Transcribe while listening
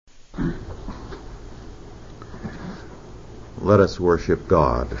Let us worship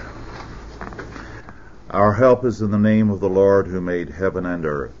God. Our help is in the name of the Lord who made heaven and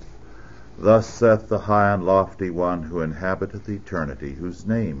earth. Thus saith the high and lofty one who inhabiteth eternity, whose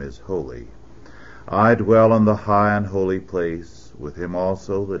name is holy. I dwell in the high and holy place, with him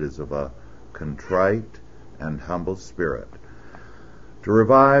also that is of a contrite and humble spirit, to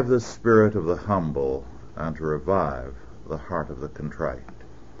revive the spirit of the humble, and to revive the heart of the contrite.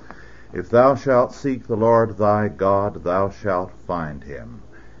 If thou shalt seek the Lord thy God, thou shalt find him,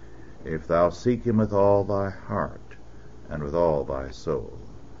 if thou seek him with all thy heart and with all thy soul.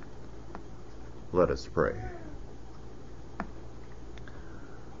 Let us pray.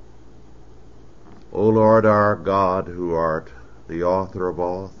 O Lord our God, who art the author of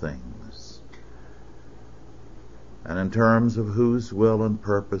all things, and in terms of whose will and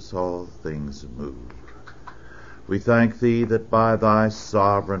purpose all things move, we thank thee that by thy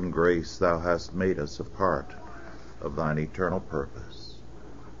sovereign grace thou hast made us a part of thine eternal purpose.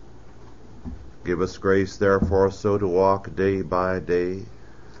 Give us grace, therefore, so to walk day by day,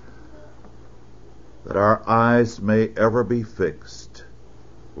 that our eyes may ever be fixed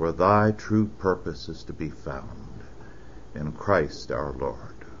where thy true purpose is to be found, in Christ our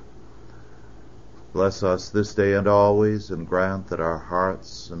Lord. Bless us this day and always, and grant that our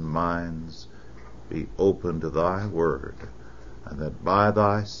hearts and minds be open to thy word, and that by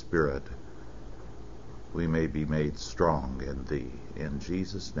thy Spirit we may be made strong in thee. In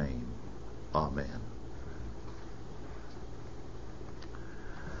Jesus' name, amen.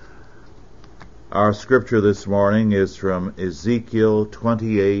 Our scripture this morning is from Ezekiel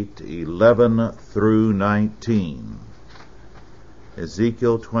 28:11 through 19.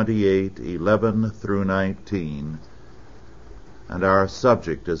 Ezekiel 28:11 through 19. And our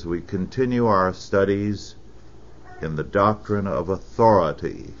subject as we continue our studies in the doctrine of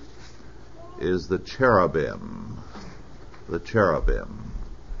authority is the cherubim. The cherubim.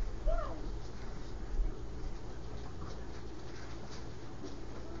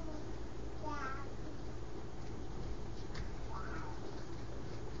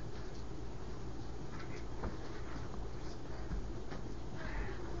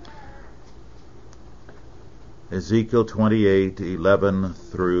 Ezekiel 28:11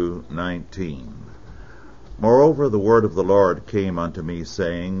 through 19. Moreover, the word of the Lord came unto me,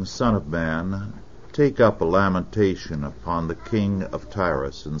 saying, Son of man, take up a lamentation upon the king of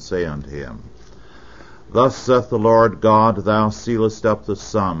Tyrus, and say unto him, Thus saith the Lord God, Thou sealest up the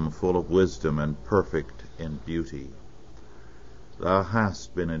sum, full of wisdom and perfect in beauty. Thou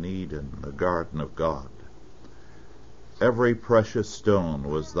hast been in Eden, the garden of God. Every precious stone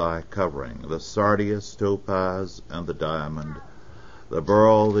was thy covering, the sardius, topaz, and the diamond, the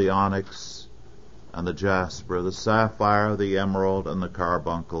beryl, the onyx, and the jasper, the sapphire, the emerald, and the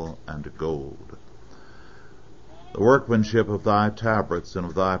carbuncle, and gold. The workmanship of thy tabrets and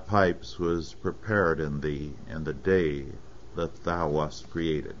of thy pipes was prepared in thee in the day that thou wast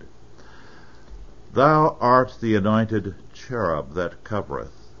created. Thou art the anointed cherub that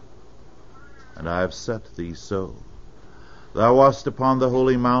covereth, and I have set thee so. Thou wast upon the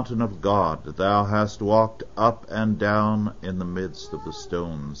holy mountain of God. Thou hast walked up and down in the midst of the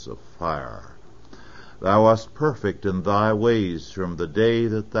stones of fire. Thou wast perfect in thy ways from the day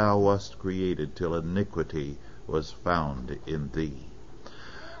that thou wast created till iniquity was found in thee.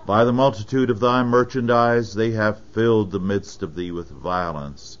 By the multitude of thy merchandise they have filled the midst of thee with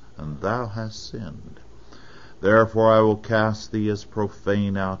violence, and thou hast sinned. Therefore I will cast thee as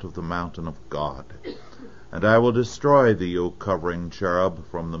profane out of the mountain of God. And I will destroy thee, O covering cherub,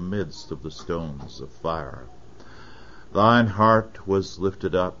 from the midst of the stones of fire. Thine heart was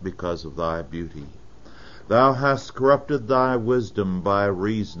lifted up because of thy beauty. Thou hast corrupted thy wisdom by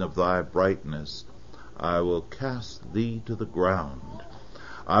reason of thy brightness. I will cast thee to the ground.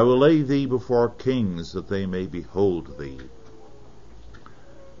 I will lay thee before kings, that they may behold thee.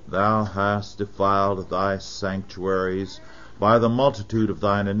 Thou hast defiled thy sanctuaries by the multitude of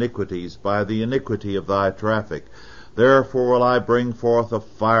thine iniquities, by the iniquity of thy traffic. Therefore will I bring forth a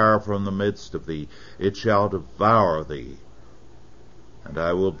fire from the midst of thee. It shall devour thee. And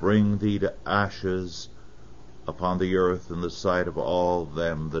I will bring thee to ashes upon the earth in the sight of all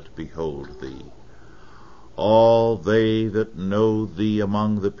them that behold thee. All they that know thee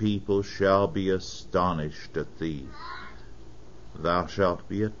among the people shall be astonished at thee. Thou shalt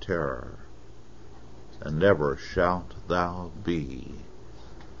be a terror, and never shalt thou be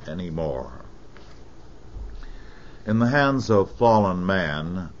any more. In the hands of fallen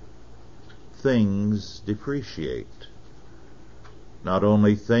man, things depreciate. Not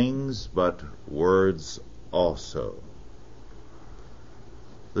only things, but words also.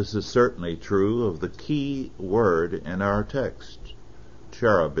 This is certainly true of the key word in our text,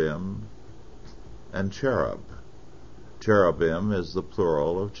 cherubim and cherub. Cherubim is the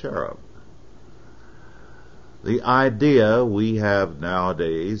plural of cherub. The idea we have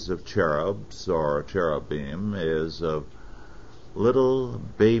nowadays of cherubs or cherubim is of little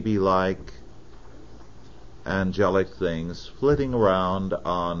baby-like angelic things flitting around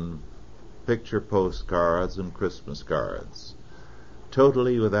on picture postcards and Christmas cards,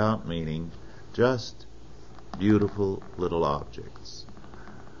 totally without meaning, just beautiful little objects.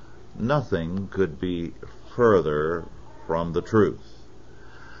 Nothing could be further from the truth.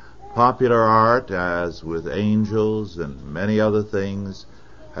 Popular art, as with angels and many other things,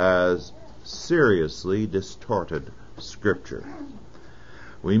 has seriously distorted Scripture.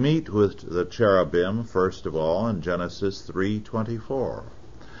 We meet with the cherubim, first of all, in Genesis 3:24,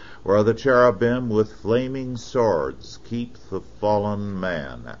 where the cherubim with flaming swords keep the fallen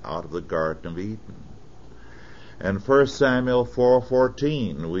man out of the Garden of Eden. In 1 Samuel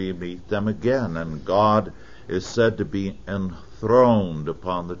 4:14, we meet them again, and God is said to be enthroned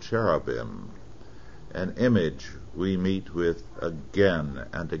upon the cherubim, an image we meet with again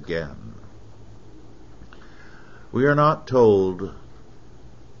and again. We are not told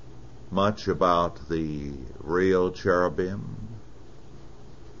much about the real cherubim,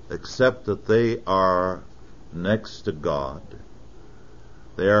 except that they are next to God.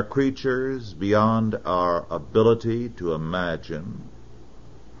 They are creatures beyond our ability to imagine,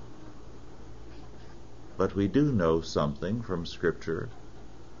 but we do know something from Scripture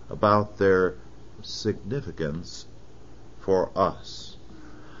about their significance for us.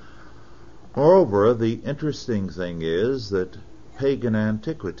 Moreover, the interesting thing is that pagan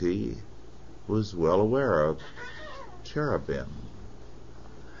antiquity was well aware of cherubim.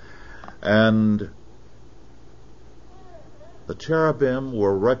 And the cherubim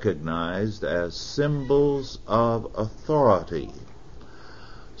were recognized as symbols of authority,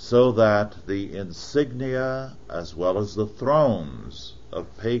 so that the insignia as well as the thrones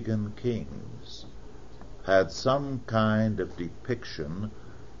of pagan kings had some kind of depiction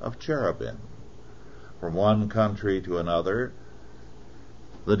of cherubim. From one country to another,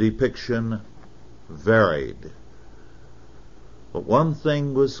 the depiction varied. But one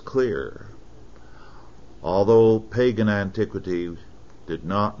thing was clear. Although pagan antiquity did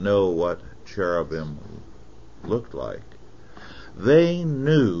not know what cherubim looked like, they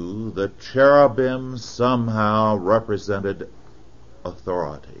knew that cherubim somehow represented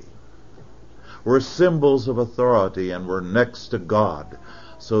authority, were symbols of authority, and were next to God,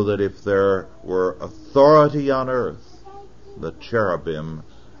 so that if there were authority on earth, the cherubim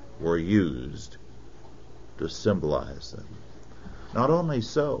were used to symbolize them. Not only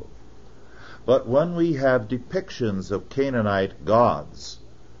so, but when we have depictions of Canaanite gods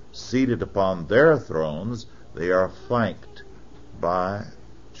seated upon their thrones, they are flanked by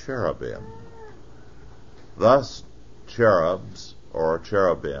cherubim. Thus, cherubs or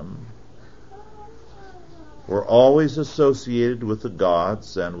cherubim were always associated with the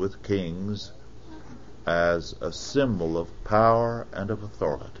gods and with kings as a symbol of power and of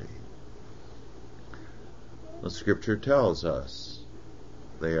authority. The Scripture tells us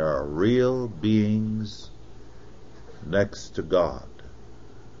they are real beings next to God,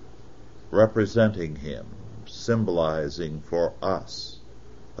 representing Him, symbolizing for us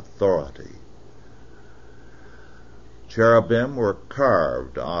authority. Cherubim were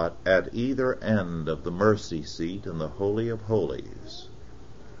carved at either end of the mercy seat in the Holy of Holies.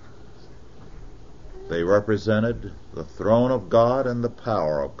 They represented the throne of God and the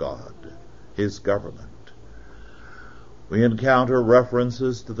power of God, His government. We encounter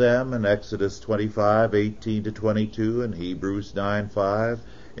references to them in Exodus 25:18-22, in Hebrews 9:5,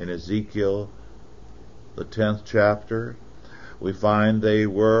 in Ezekiel, the 10th chapter. We find they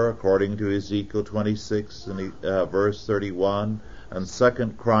were, according to Ezekiel 26 and verse 31, and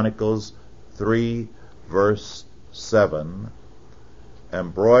 2 Chronicles 3 verse 7,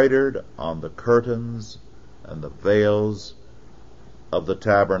 embroidered on the curtains and the veils of the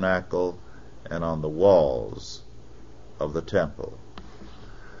tabernacle and on the walls of the temple.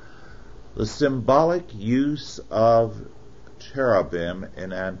 The symbolic use of cherubim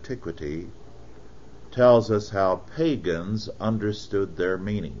in antiquity tells us how pagans understood their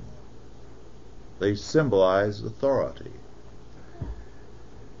meaning. They symbolize authority.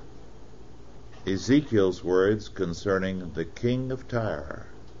 Ezekiel's words concerning the king of Tyre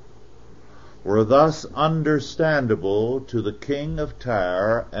were thus understandable to the king of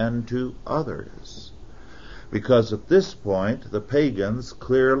Tyre and to others, because at this point the pagans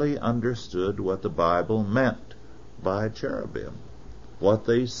clearly understood what the Bible meant by cherubim. what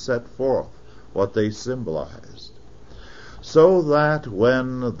they set forth, what they symbolized. So that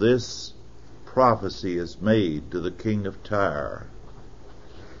when this prophecy is made to the king of Tyre,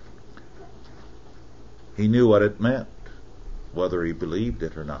 he knew what it meant, whether he believed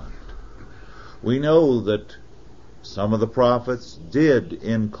it or not. We know that some of the prophets did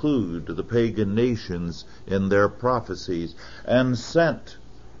include the pagan nations in their prophecies and sent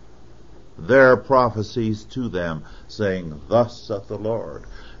their prophecies to them, saying, "Thus saith the Lord,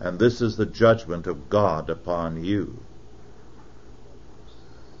 and this is the judgment of God upon you."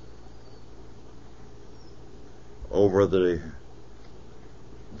 Over the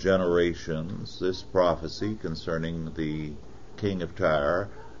generations, this prophecy concerning the king of Tyre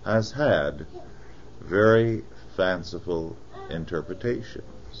has had very fanciful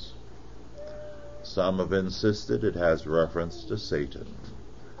interpretations. Some have insisted it has reference to Satan.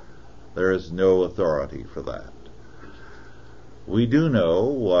 There is no authority for that. We do know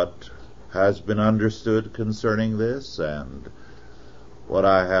what has been understood concerning this, and what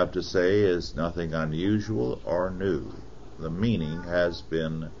I have to say is nothing unusual or new. The meaning has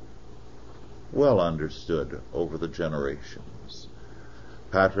been well understood over the generations.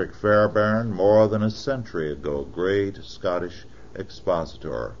 Patrick Fairbairn, more than a century ago, great Scottish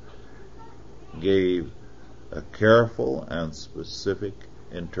expositor, gave a careful and specific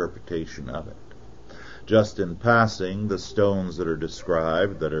interpretation of it. Just in passing, the stones that are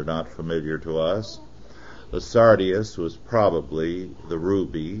described that are not familiar to us, the sardius was probably the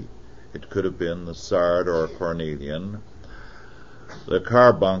ruby. It could have been the sard or cornelian. The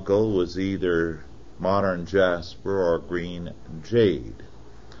carbuncle was either modern jasper or green jade.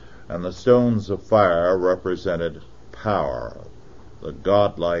 And the stones of fire represented power, the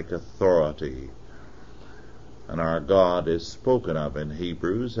godlike authority. And our God is spoken of in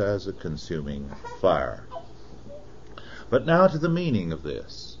Hebrews as a consuming fire. But now to the meaning of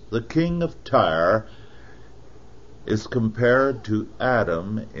this. The king of Tyre is compared to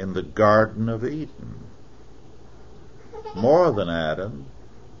Adam in the Garden of Eden. More than Adam,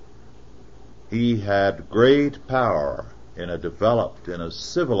 he had great power in a developed, in a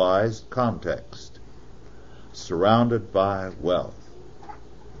civilized context, surrounded by wealth.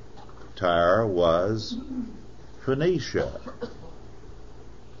 Tyre was Phoenicia.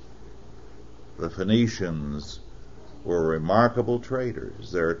 The Phoenicians were remarkable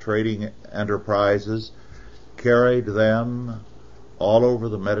traders. Their trading enterprises carried them all over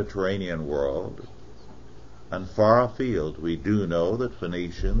the Mediterranean world, and far afield. We do know that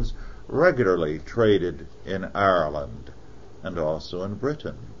Phoenicians regularly traded in Ireland and also in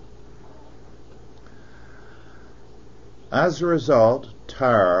Britain. As a result,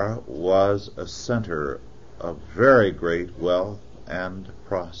 Tyre was a center of very great wealth and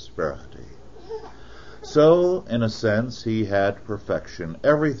prosperity. So, in a sense, he had perfection,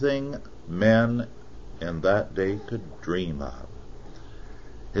 everything men in that day could dream of.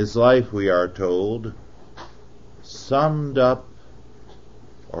 His life, we are told, summed up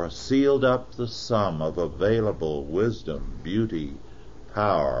or sealed up the sum of available wisdom, beauty,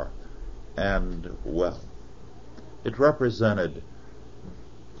 power, and wealth. It represented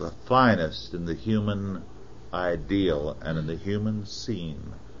the finest in the human ideal and in the human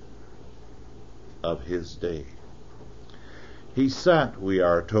scene of his day. He sat, we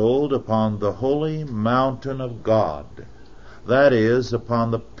are told, upon the holy mountain of God, that is,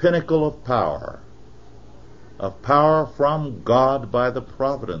 upon the pinnacle of power from God by the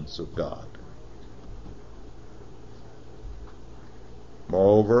providence of God.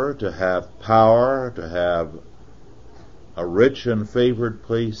 Moreover, to have power, to have a rich and favored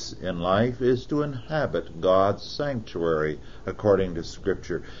place in life, is to inhabit God's sanctuary, according to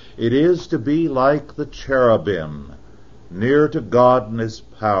Scripture. It is to be like the cherubim, near to God in his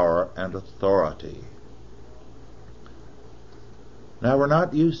power and authority. Now, we're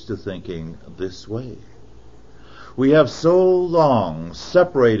not used to thinking this way. We have so long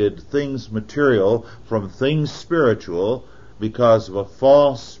separated things material from things spiritual because of a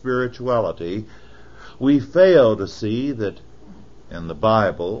false spirituality. We fail to see that in the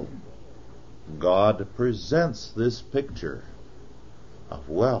Bible, God presents this picture of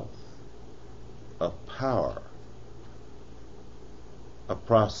wealth, of power, of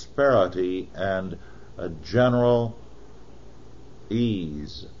prosperity, and a general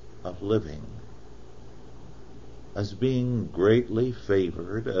ease of living as being greatly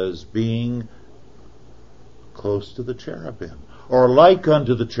favored, as being close to the cherubim, or like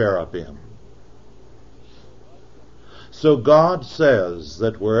unto the cherubim. So God says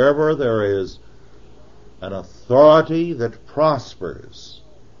that wherever there is an authority that prospers,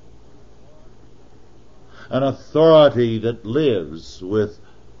 an authority that lives with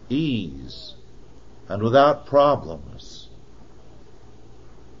ease and without problems.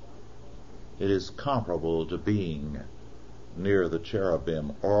 It is comparable to being near the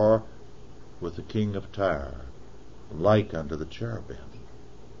cherubim, or with the king of Tyre, like unto the cherubim.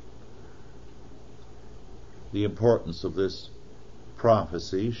 The importance of this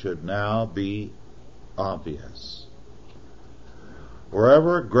prophecy should now be obvious.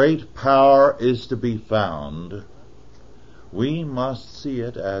 Wherever great power is to be found, we must see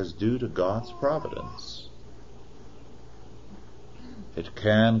it as due to God's providence. It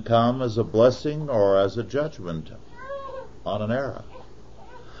can come as a blessing or as a judgment on an era.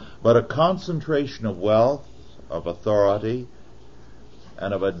 But a concentration of wealth, of authority,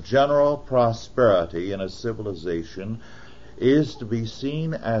 and of a general prosperity in a civilization is to be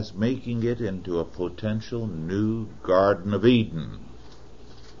seen as making it into a potential new Garden of Eden.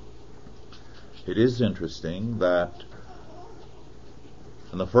 It is interesting that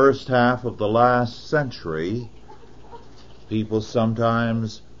in the first half of the last century, people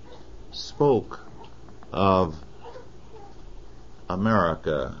sometimes spoke of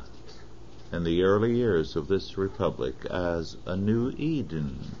America in the early years of this republic as a new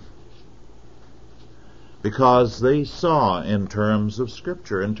Eden, because they saw in terms of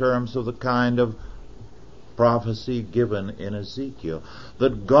Scripture, in terms of the kind of prophecy given in Ezekiel,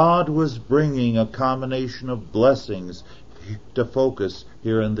 that God was bringing a combination of blessings to focus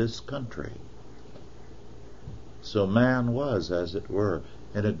here in this country. So man was, as it were,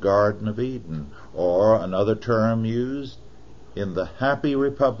 in a Garden of Eden, or another term used, in the happy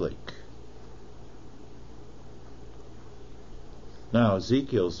republic. Now,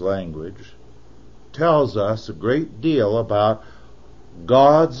 Ezekiel's language tells us a great deal about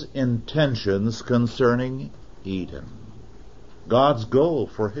God's intentions concerning Eden, God's goal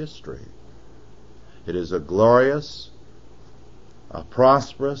for history. It is a glorious, a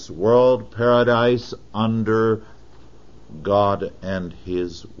prosperous world paradise under God and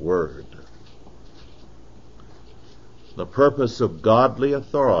His Word. The purpose of godly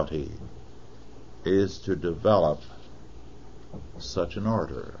authority is to develop such an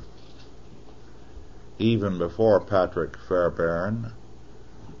order. Even before Patrick Fairbairn,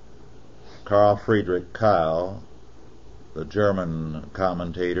 Carl Friedrich Keil, the German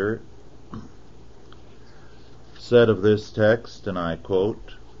commentator, said of this text, and I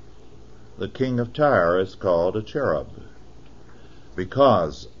quote, "The king of Tyre is called a cherub,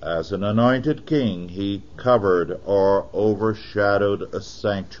 because as an anointed king he covered or overshadowed a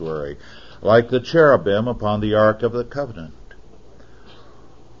sanctuary, like the cherubim upon the Ark of the Covenant.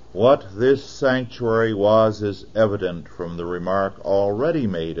 What this sanctuary was is evident from the remark already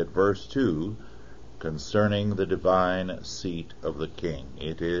made at verse 2 concerning the divine seat of the king.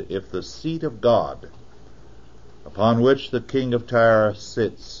 If the seat of God, upon which the king of Tyre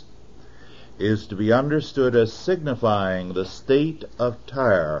sits, is to be understood as signifying the state of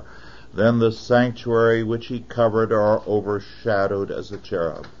Tyre, then the sanctuary which he covered or overshadowed as a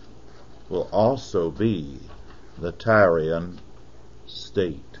cherub will also be the Tyrian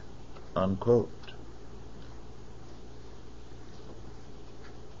state." Unquote.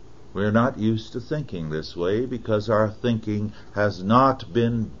 We're not used to thinking this way because our thinking has not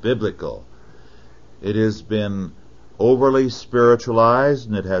been biblical. It has been overly spiritualized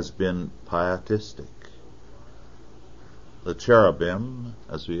and it has been pietistic. The cherubim,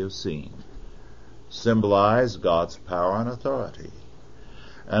 as we have seen, symbolize God's power and authority.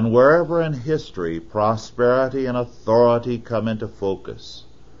 And wherever in history prosperity and authority come into focus,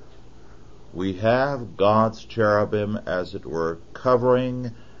 we have God's cherubim, as it were,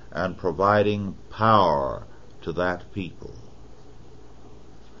 covering and providing power to that people.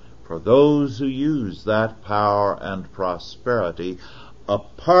 For those who use that power and prosperity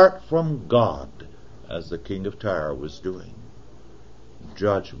apart from God, as the king of Tyre was doing,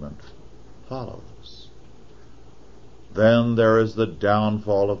 judgment follows. Then there is the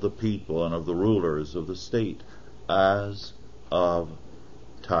downfall of the people and of the rulers of the state, as of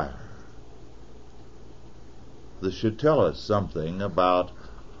Tyre. This should tell us something about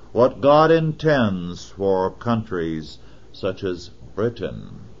what God intends for countries such as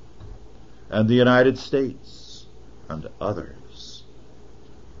Britain and the United States and others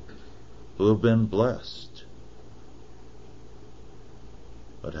who have been blessed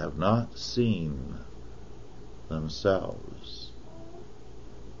but have not seen themselves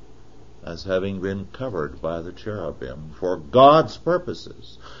as having been covered by the cherubim for God's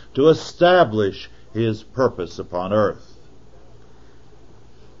purposes, to establish His purpose upon earth.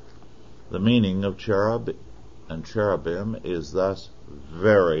 The meaning of cherub and cherubim is thus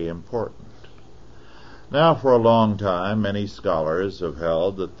very important. Now, for a long time, many scholars have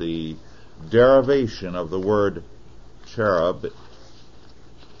held that the derivation of the word cherub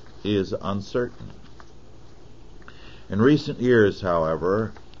is uncertain. In recent years,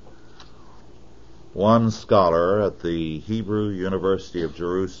 however, one scholar at the Hebrew University of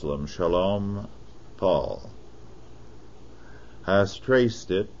Jerusalem, Shalom Paul, has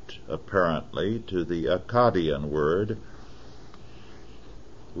traced it, apparently, to the Akkadian word,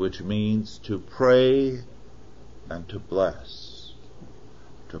 which means to pray and to bless.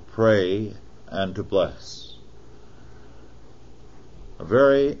 To pray and to bless. A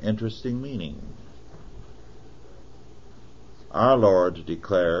very interesting meaning. Our Lord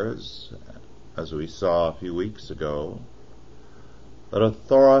declares, as we saw a few weeks ago, that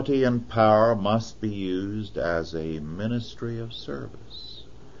authority and power must be used as a ministry of service.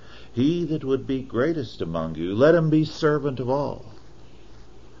 He that would be greatest among you, let him be servant of all.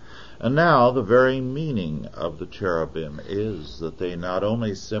 And now the very meaning of the cherubim is that they not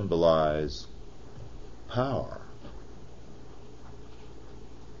only symbolize power,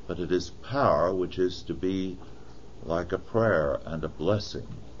 but it is power which is to be like a prayer and a blessing.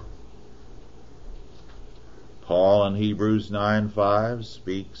 Paul in Hebrews 9:5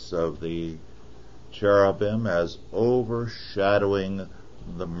 speaks of the cherubim as overshadowing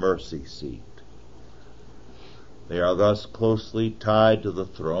the mercy seat. They are thus closely tied to the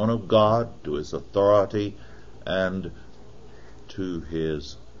throne of God, to his authority, and to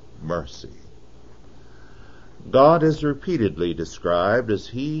his mercy. God is repeatedly described as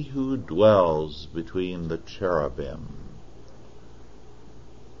he who dwells between the cherubim.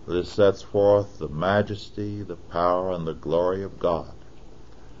 This sets forth the majesty, the power, and the glory of God.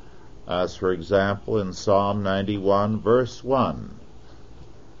 As, for example, in Psalm 91, verse 1,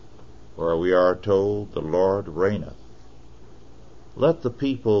 where we are told, "The Lord reigneth. Let the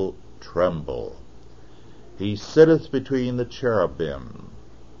people tremble. He sitteth between the cherubim.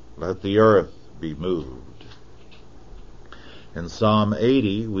 Let the earth be moved." In Psalm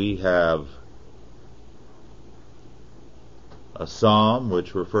 80, we have a psalm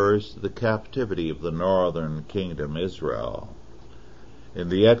which refers to the captivity of the northern kingdom, Israel. In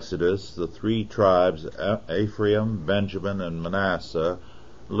the Exodus, the three tribes, Ephraim, Benjamin, and Manasseh,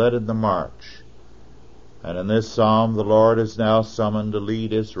 led in the march. And in this psalm, the Lord is now summoned to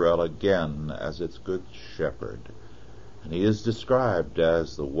lead Israel again as its good shepherd. And he is described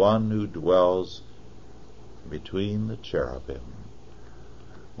as the one who dwells between the cherubim,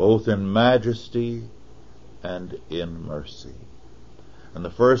 both in majesty and in mercy. And the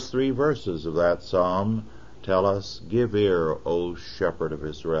first three verses of that psalm tell us, "Give ear, O shepherd of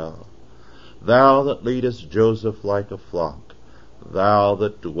Israel, thou that leadest Joseph like a flock, thou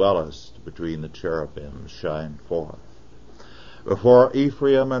that dwellest between the cherubim, shine forth. Before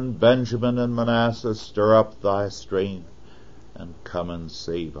Ephraim and Benjamin and Manasseh, stir up thy strength, and come and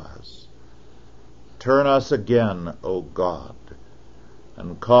save us. Turn us again, O God,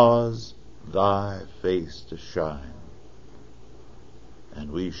 and cause thy face to shine,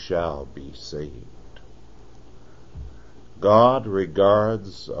 and we shall be saved." God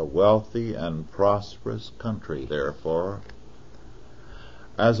regards a wealthy and prosperous country, therefore,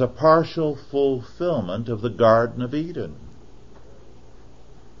 as a partial fulfillment of the Garden of Eden,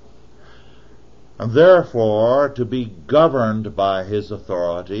 and therefore to be governed by his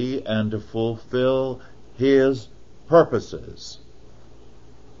authority and to fulfill his purposes.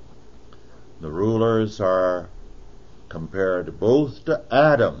 The rulers are compared both to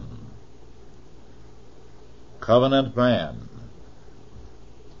Adam, covenant man,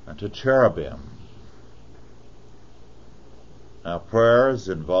 and to cherubim. Now, prayers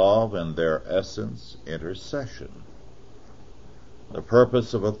involve in their essence intercession. The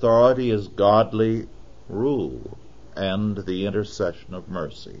purpose of authority is godly rule and the intercession of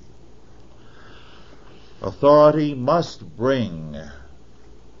mercy. Authority must bring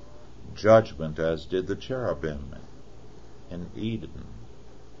judgment, as did the cherubim in Eden,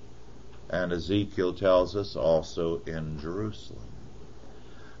 and Ezekiel tells us also in Jerusalem.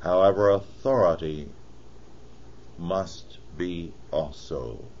 However, authority must be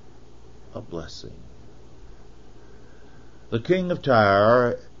also a blessing. The king of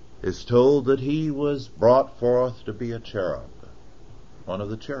Tyre is told that he was brought forth to be a cherub, one of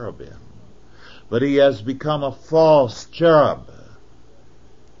the cherubim, but he has become a false cherub,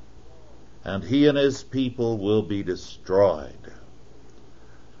 and he and his people will be destroyed.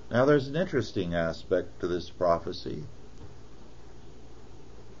 Now, there's an interesting aspect to this prophecy.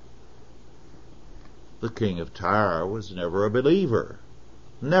 The king of Tyre was never a believer.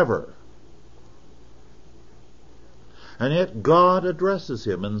 Never. And yet God addresses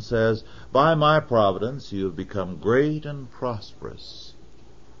him and says, by my providence you have become great and prosperous.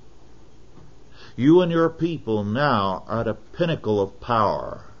 You and your people now are at a pinnacle of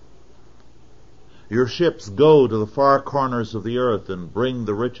power. Your ships go to the far corners of the earth and bring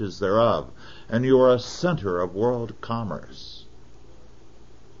the riches thereof, and you are a center of world commerce.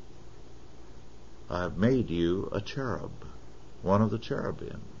 I have made you a cherub, one of the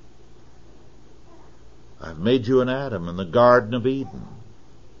cherubim. I have made you an Adam in the Garden of Eden.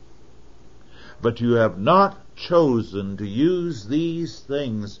 But you have not chosen to use these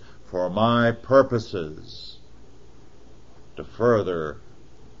things for my purposes, to further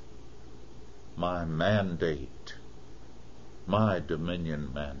my mandate, my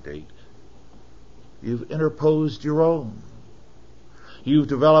dominion mandate. You've interposed your own. You've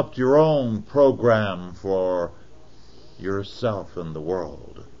developed your own program for yourself and the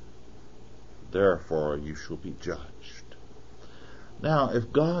world. Therefore you shall be judged. Now,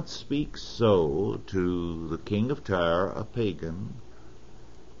 if God speaks so to the king of Tyre, a pagan,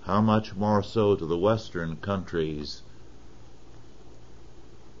 how much more so to the Western countries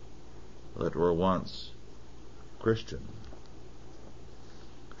that were once Christian?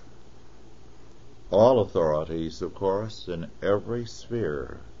 All authorities, of course, in every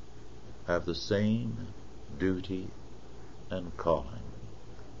sphere have the same duty and calling.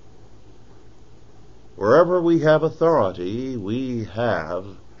 Wherever we have authority, we have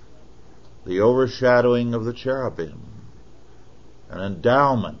the overshadowing of the cherubim, an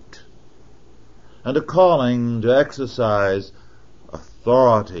endowment, and a calling to exercise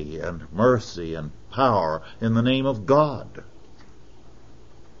authority and mercy and power in the name of God.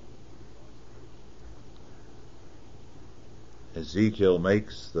 Ezekiel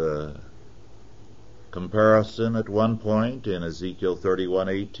makes the comparison at one point in Ezekiel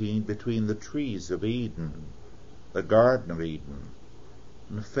 31:18 between the trees of Eden, the Garden of Eden,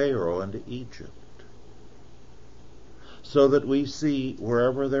 and Pharaoh and Egypt. So that we see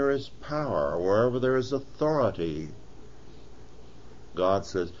wherever there is power, wherever there is authority, God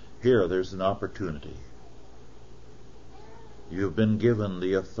says, here, there's an opportunity. You've been given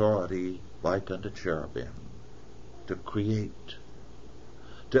the authority like unto cherubim to create,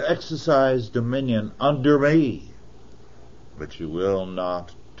 to exercise dominion under me, but you will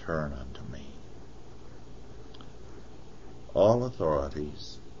not turn unto me. All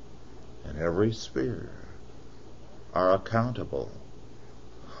authorities in every sphere are accountable.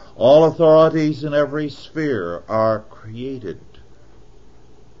 All authorities in every sphere are created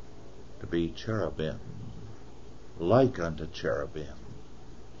to be cherubim, like unto cherubim.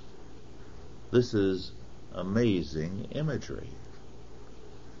 This is amazing imagery.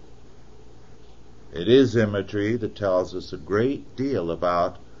 It is imagery that tells us a great deal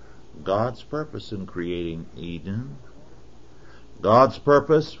about God's purpose in creating Eden, God's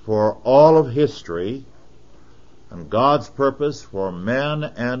purpose for all of history, and God's purpose for men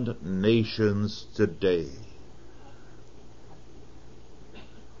and nations today.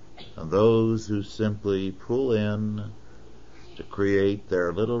 And those who simply pull in to create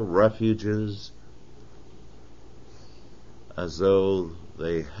their little refuges as though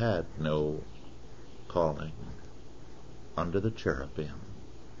they had no calling under the cherubim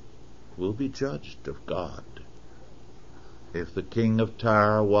will be judged of God. If the king of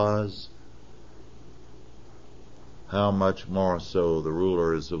Tyre was, how much more so the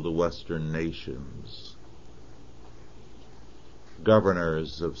rulers of the Western nations,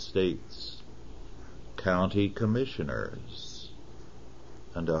 governors of states, county commissioners,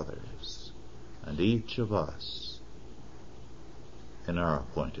 and others, and each of us in our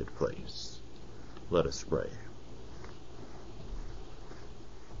appointed place. Let us pray.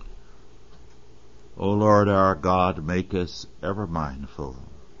 O Lord our God, make us ever mindful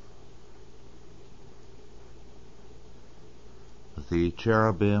that the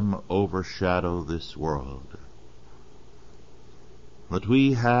cherubim overshadow this world, that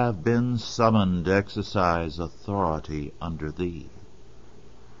we have been summoned to exercise authority under Thee.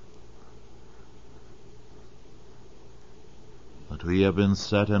 That we have been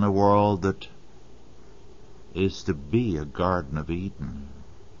set in a world that is to be a Garden of Eden.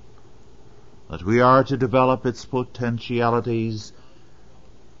 That we are to develop its potentialities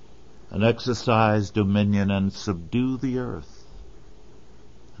and exercise dominion and subdue the earth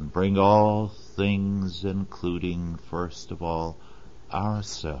and bring all things, including, first of all,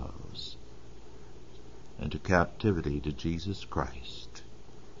 ourselves, into captivity to Jesus Christ.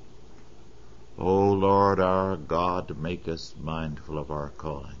 O Lord our God, make us mindful of our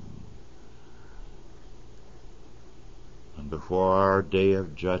calling. And before our day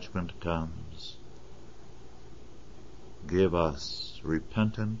of judgment comes, give us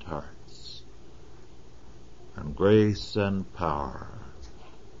repentant hearts and grace and power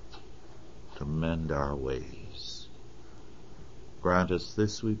to mend our ways. Grant us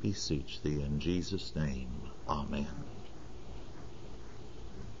this, we beseech thee, in Jesus' name. Amen.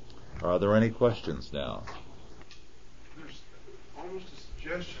 Are there any questions now? There's almost a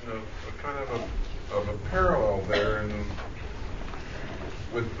suggestion of a kind of a parallel there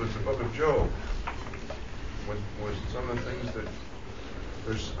with the book of Job. With some of the things that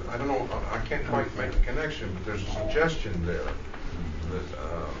there's, I don't know, I can't quite make a connection, but there's a suggestion there that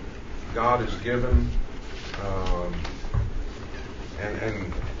God is given,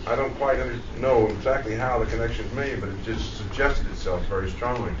 and I don't quite know exactly how the connection's made, but it just suggested itself very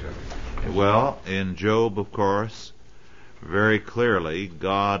strongly to me. Well, in Job, of course, very clearly,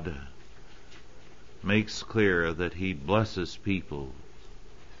 God makes clear that he blesses people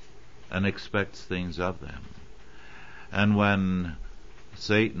and expects things of them. And when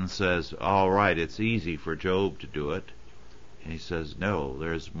Satan says, all right, it's easy for Job to do it, he says, no,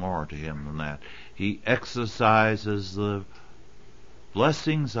 there's more to him than that. He exercises the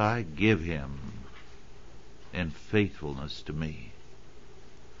blessings I give him in faithfulness to me.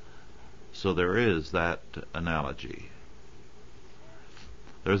 So there is that analogy.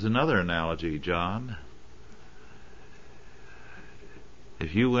 There's another analogy, John.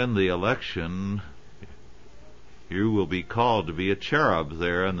 If you win the election, you will be called to be a cherub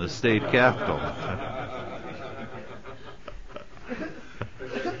there in the state capitol.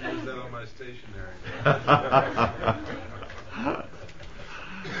 Use that on my stationery.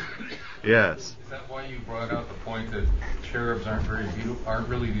 Yes. Is that why you brought out the point that cherubs aren't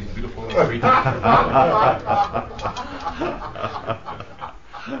really these beautiful creatures?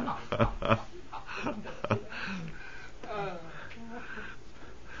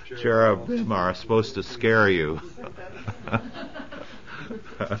 Cherubim are supposed to scare you.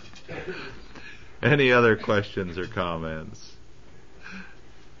 Any other questions or comments?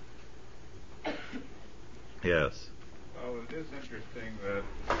 Yes. Well, it is interesting that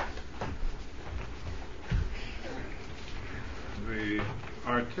the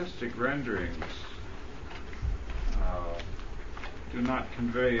artistic renderings do not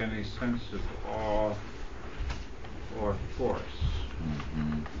convey any sense of awe or force.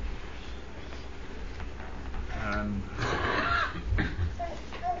 Mm-hmm. And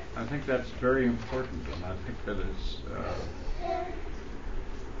I think that's very important, and I think that it's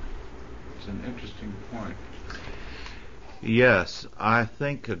an interesting point. Yes, I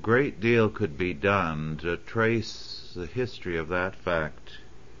think a great deal could be done to trace the history of that fact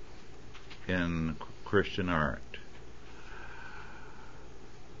in Christian art.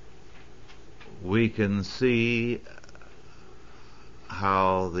 We can see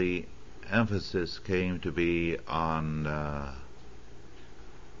how the emphasis came to be on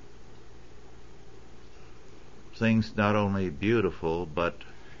things not only beautiful, but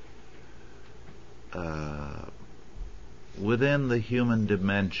within the human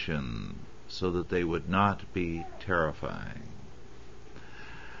dimension, so that they would not be terrifying.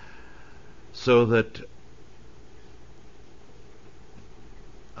 So that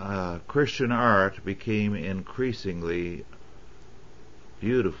Christian art became increasingly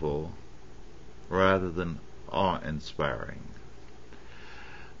beautiful rather than awe-inspiring.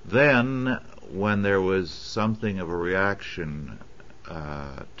 Then, when there was something of a reaction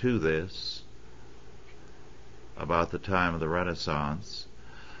to this, about the time of the Renaissance,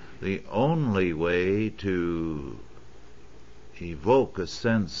 the only way to evoke a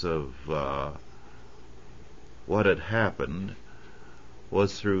sense of what had happened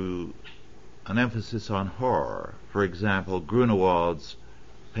was through an emphasis on horror. For example, Grunewald's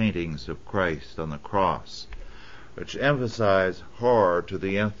paintings of Christ on the cross, which emphasize horror to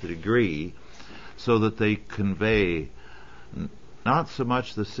the nth degree, so that they convey not so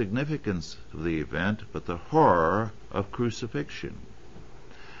much the significance of the event, but the horror of crucifixion.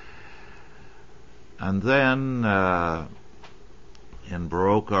 And then, in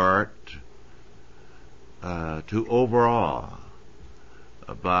Baroque art, to overawe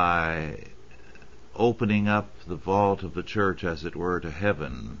by opening up the vault of the church, as it were, to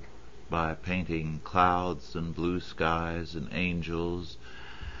heaven, by painting clouds and blue skies and angels.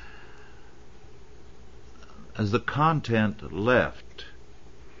 As the content left,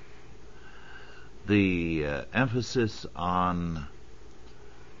 the emphasis on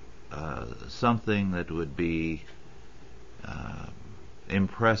something that would be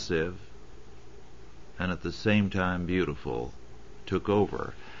impressive and at the same time beautiful took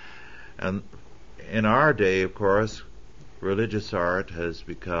over. And in our day, of course, religious art has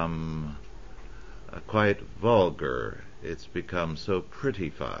become quite vulgar It's become so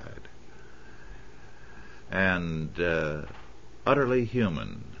prettified and utterly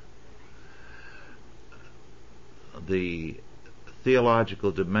human. The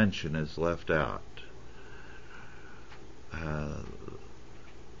theological dimension is left out.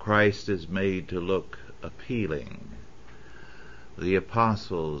 Christ is made to look appealing. The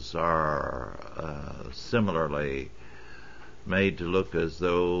apostles are similarly made to look as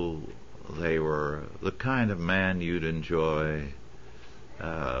though they were the kind of man you'd enjoy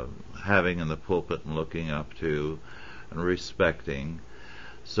having in the pulpit and looking up to and respecting,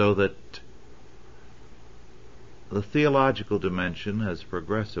 so that the theological dimension has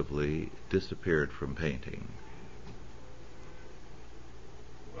progressively disappeared from painting.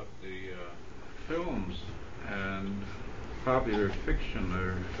 But the films and popular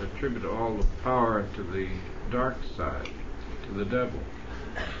fiction attribute all the power to the dark side, to the devil.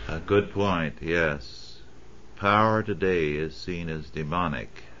 A good point, yes. Power today is seen as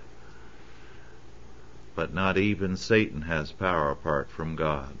demonic, but not even Satan has power apart from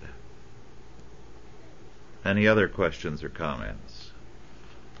God. Any other questions or comments?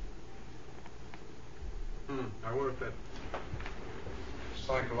 I wonder if that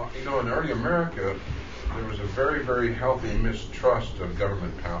in early America, there was a very, very healthy mistrust of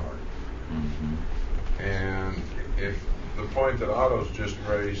government power. Mm-hmm. And if the point that Otto's just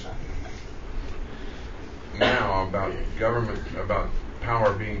raised now about government, about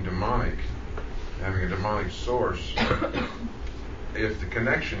power being demonic, having a demonic source, if the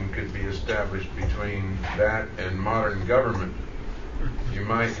connection could be established between that and modern government, you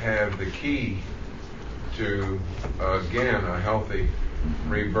might have the key to, again, a healthy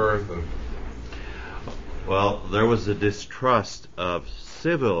rebirth of... Well, there was a distrust of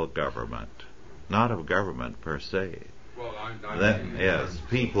civil government, not of government per se. Well, Yes,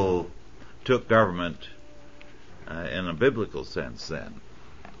 people took government in a biblical sense then.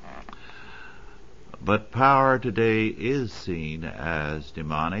 But power today is seen as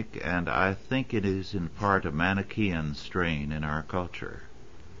demonic, and I think it is in part a Manichaean strain in our culture.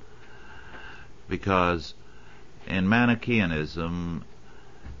 Because in Manichaeanism,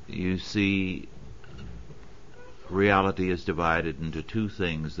 you see reality is divided into two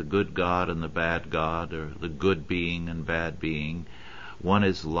things, the good God and the bad God, or the good being and bad being. One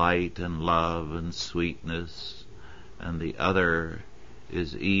is light and love and sweetness, and the other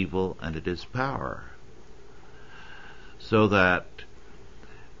is evil and it is power. So that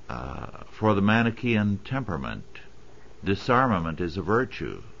for the Manichaean temperament, disarmament is a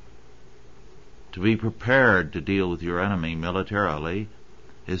virtue. To be prepared to deal with your enemy militarily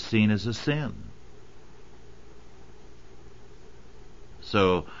is seen as a sin.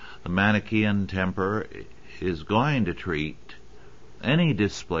 So the Manichaean temper is going to treat any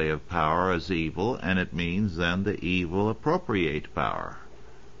display of power as evil, and it means then the evil appropriate power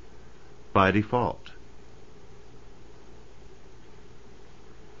by default.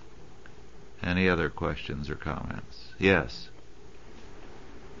 Any other questions or comments? Yes.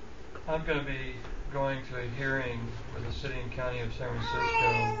 I'm going to be going to a hearing with the City and County of San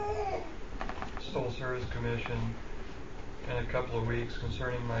Francisco Civil Service Commission in a couple of weeks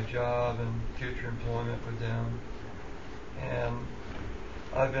concerning my job and future employment with them. And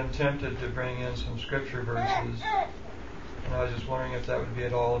I've been tempted to bring in some scripture verses, and I was just wondering if that would be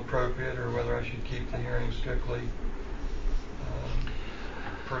at all appropriate or whether I should keep the hearing strictly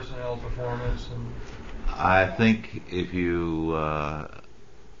personnel performance. And I think if you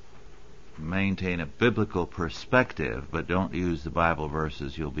maintain a biblical perspective but don't use the Bible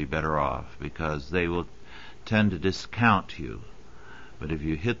verses, you'll be better off, because they will tend to discount you. But if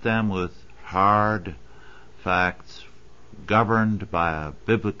you hit them with hard facts governed by a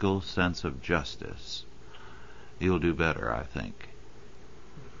biblical sense of justice, you'll do better, I think.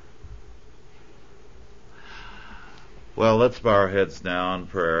 Well, let's bow our heads now in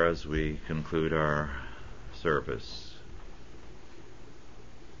prayer as we conclude our service.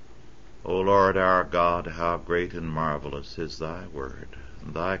 O Lord our God, how great and marvelous is thy word,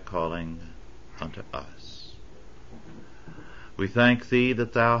 and thy calling unto us. We thank thee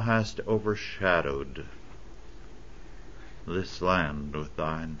that thou hast overshadowed this land with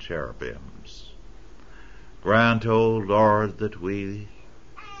thine cherubims. Grant, O Lord, that we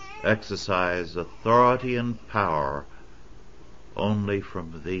exercise authority and power only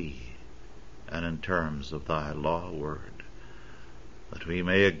from thee and in terms of thy law word, that we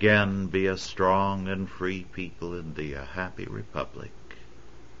may again be a strong and free people in thee, a happy republic,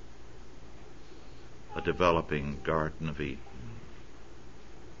 a developing Garden of Eden.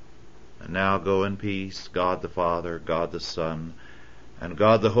 And now go in peace, God the Father, God the Son, And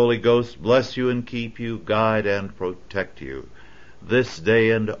God the Holy Ghost bless you and keep you, guide and protect you, this day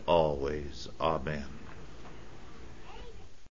and always. Amen.